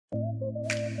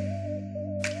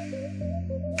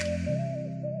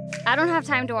I don't have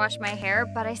time to wash my hair,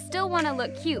 but I still want to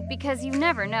look cute because you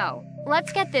never know.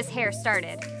 Let's get this hair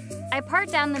started. I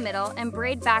part down the middle and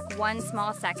braid back one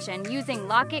small section using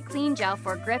Lock It Clean Gel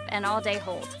for grip and all-day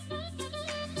hold.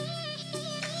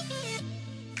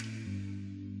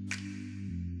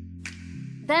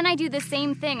 Then I do the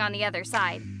same thing on the other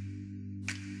side.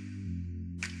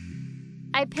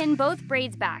 I pin both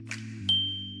braids back.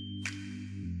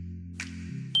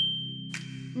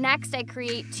 Next, I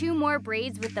create 2 more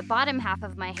braids with the bottom half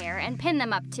of my hair and pin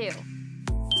them up too.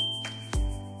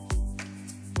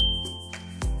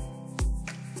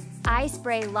 I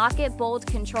spray Lock It Bold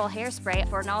Control Hairspray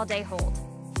for an all-day hold.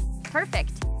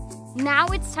 Perfect! Now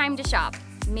it's time to shop.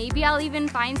 Maybe I'll even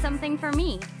find something for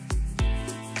me.